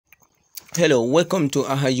Hello, welcome to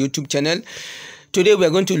our YouTube channel. Today we are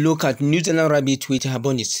going to look at New Zealand rabbit with her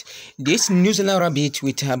bunnies. This New Zealand rabbit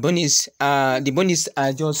with her bunnies, the bunnies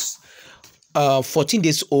are just 14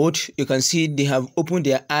 days old. You can see they have opened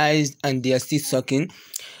their eyes and they are still sucking.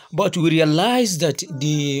 But we realize that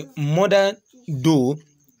the mother doe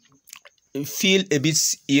feel a bit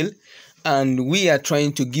ill, and we are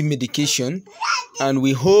trying to give medication, and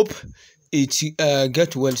we hope it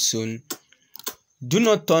get well soon. Do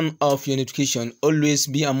not turn off your notification. Always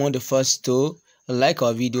be among the first to like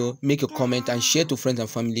our video, make a comment, and share to friends and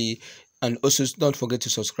family. And also don't forget to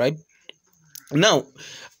subscribe. Now,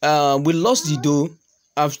 we lost the doe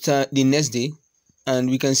after the next day, and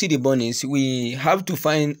we can see the bunnies. We have to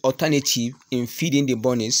find alternative in feeding the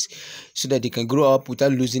bunnies so that they can grow up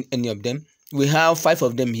without losing any of them. We have 5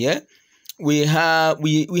 of them here. We have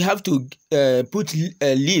to put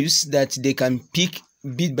leaves that they can pick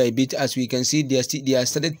bit by bit. As we can see, they are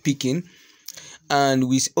started picking, and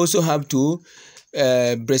we also have to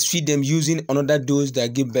breastfeed them using another dose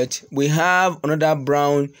that give birth. We have another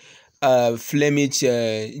brown Flemish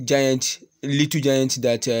giant, little giant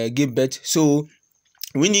that give birth, so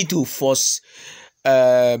we need to force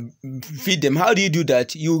feed them. How do you do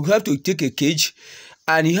that? You have to take a cage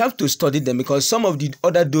and you have to study them, because some of the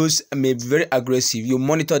other does may be very aggressive. You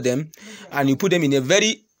monitor them and you put them in a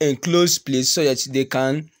very enclosed place so that they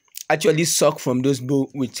can actually suck from those doe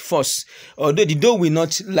with force. Although the doe will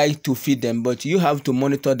not like to feed them, but you have to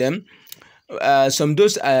monitor them. Some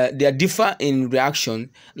does they differ in reaction.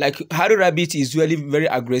 Like Harry rabbit is really very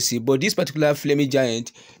aggressive, but this particular Flemish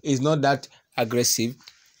giant is not that aggressive.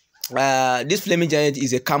 This Flemish giant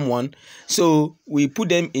is a calm one, so we put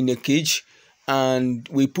them in a cage, and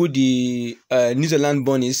we put the New Zealand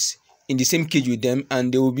bunnies in the same cage with them,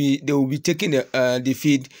 and they will be taking the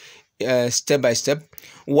feed step by step.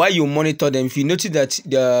 While you monitor them, if you notice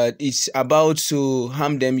that it's about to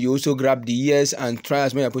harm them, you also grab the ears and try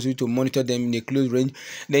as much as possible to monitor them in a close range.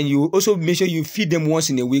 Then you also make sure you feed them once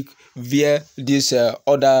in a week via this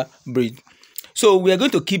other breed. So we are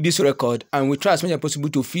going to keep this record, and we try as much as possible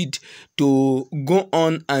to feed, to go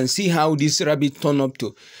on and see how this rabbit turn up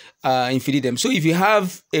to in feeding them. So if you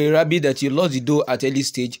have a rabbit that you lost the doe at early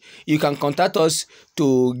stage, you can contact us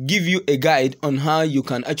to give you a guide on how you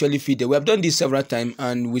can actually feed them. We have done this several times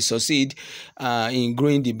and we succeed in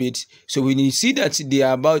growing the bait. So when you see that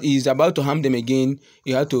is about to harm them again,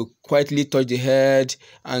 you have to quietly touch the head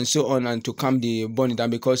and so on, and to calm the bunny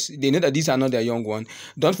down, because they know that these are not their young one.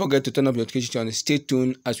 Don't forget to turn up your notification. Stay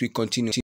tuned as we continue.